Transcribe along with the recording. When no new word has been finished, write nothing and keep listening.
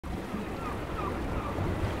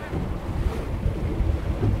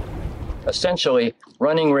Essentially,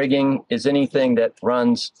 running rigging is anything that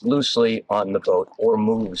runs loosely on the boat or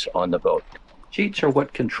moves on the boat. Sheets are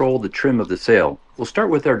what control the trim of the sail. We'll start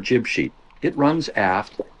with our jib sheet. It runs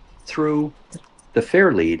aft through the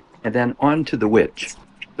fair lead and then onto the winch.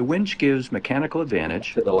 The winch gives mechanical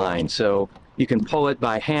advantage To the line, so you can pull it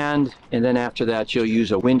by hand, and then after that you'll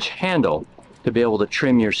use a winch handle to be able to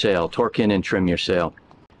trim your sail, torque in and trim your sail.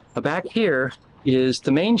 Back here is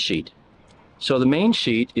the main sheet. So the main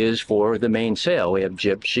sheet is for the main sail. We have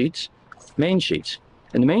jib sheets, main sheets.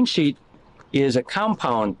 And the main sheet is a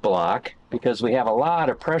compound block because we have a lot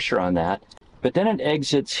of pressure on that. But then it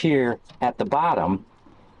exits here at the bottom,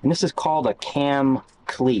 and this is called a cam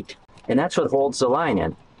cleat. And that's what holds the line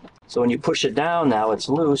in. So when you push it down now, it's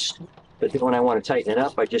loose. But then when I want to tighten it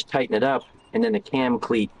up, I just tighten it up, and then the cam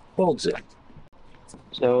cleat holds it.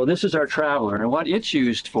 So this is our Traveler, and what it's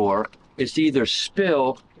used for is to either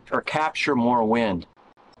spill or capture more wind.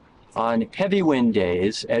 On heavy wind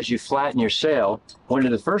days, as you flatten your sail, one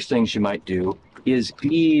of the first things you might do is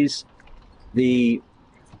ease the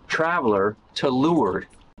Traveler to leeward,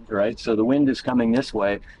 right? So the wind is coming this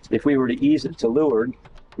way. If we were to ease it to leeward,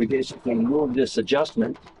 we basically move this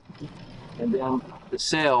adjustment, and then the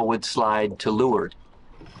sail would slide to leeward.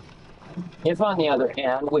 If, on the other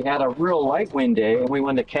hand, we had a real light wind day and we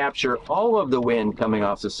wanted to capture all of the wind coming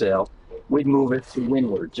off the sail, we'd move it to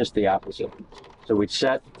windward, just the opposite. So we'd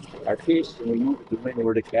set our piece and we move it to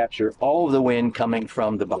windward to capture all of the wind coming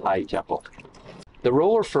from the Baha'i temple. The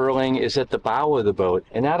roller furling is at the bow of the boat,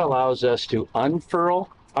 and that allows us to unfurl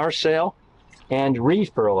our sail and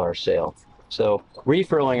refurl our sail. So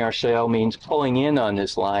refurling our sail means pulling in on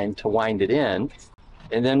this line to wind it in.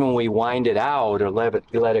 And then when we wind it out or let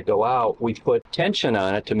it go out, we put tension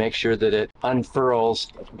on it to make sure that it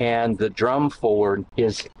unfurls and the drum forward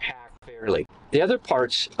is packed fairly. The other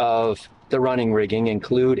parts of the running rigging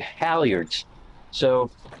include halyards.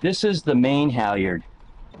 So this is the main halyard.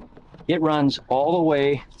 It runs all the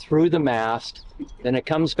way through the mast, then it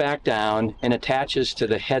comes back down and attaches to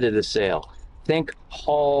the head of the sail. Think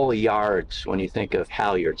halyards when you think of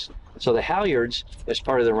halyards. So the halyards, as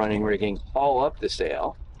part of the running rigging, haul up the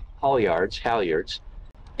sail, halyards,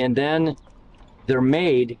 and then they're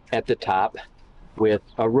made at the top with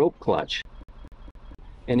a rope clutch.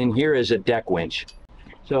 And in here is a deck winch.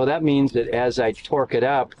 So that means that as I torque it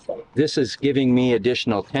up, this is giving me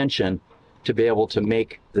additional tension to be able to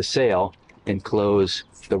make the sail and close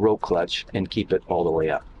the rope clutch and keep it all the way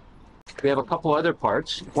up. We have a couple other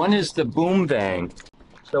parts. One is the boomvang.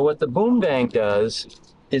 So what the boomvang does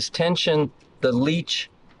is tension the leech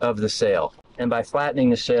of the sail. And by flattening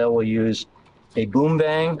the sail, we'll use a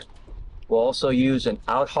boomvang. We'll also use an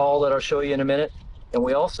outhaul that I'll show you in a minute. And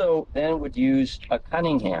we also then would use a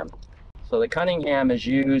Cunningham. So the Cunningham is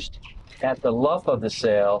used at the luff of the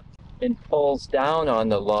sail and pulls down on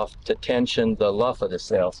the luff to tension the luff of the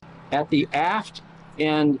sail. At the aft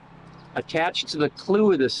end, attached to the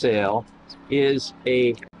clew of the sail, is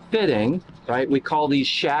a fitting, right? We call these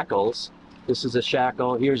shackles. This is a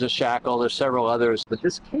shackle, here's a shackle, there's several others, but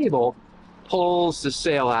this cable pulls the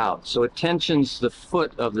sail out, so it tensions the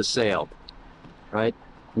foot of the sail, right?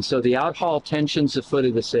 And so the outhaul tensions the foot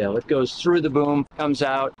of the sail. It goes through the boom, comes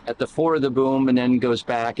out at the fore of the boom, and then goes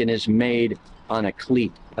back and is made on a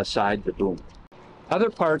cleat aside the boom. Other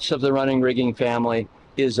parts of the running rigging family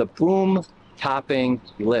is a boom topping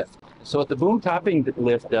lift. So what the boom topping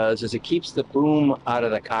lift does is it keeps the boom out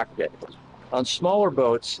of the cockpit. On smaller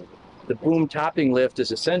boats, the boom topping lift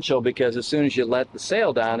is essential because as soon as you let the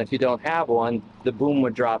sail down, if you don't have one, the boom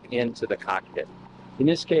would drop into the cockpit. In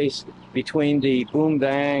this case, between the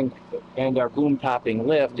boomvang and our boom topping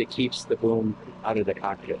lift, it keeps the boom out of the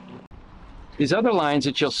cockpit. These other lines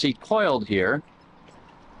that you'll see coiled here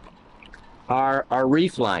are our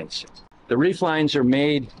reef lines. The reef lines are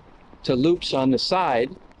made to loops on the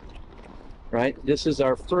side, right? This is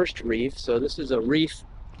our first reef, so this is a reef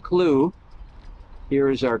clew. Here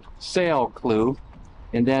is our sail clew,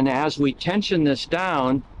 and then as we tension this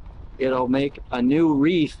down, it'll make a new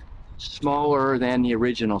reef smaller than the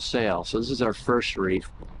original sail. So this is our first reef.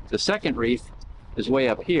 The second reef is way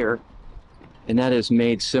up here, and that is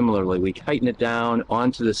made similarly. We tighten it down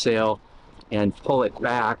onto the sail and pull it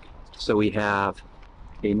back so we have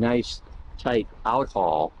a nice tight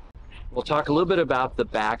outhaul. We'll talk a little bit about the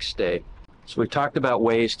backstay. So we've talked about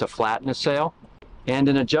ways to flatten a sail, and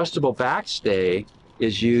an adjustable backstay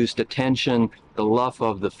is used to tension the luff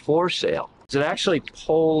of the foresail. It actually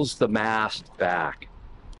pulls the mast back.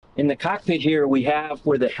 In the cockpit here, we have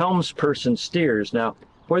where the helmsperson steers. Now,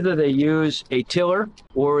 whether they use a tiller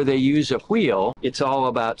or they use a wheel, it's all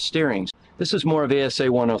about steering. This is more of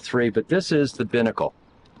ASA 103, but this is the binnacle.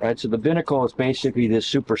 right? So the binnacle is basically this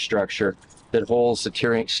superstructure that holds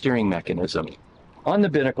the steering mechanism. On the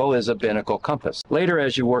binnacle is a binnacle compass. Later,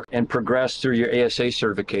 as you work and progress through your ASA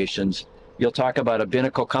certifications, you'll talk about a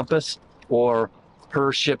binnacle compass or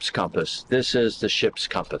per ship's compass. This is the ship's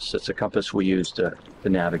compass. It's a compass we use to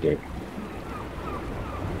navigate.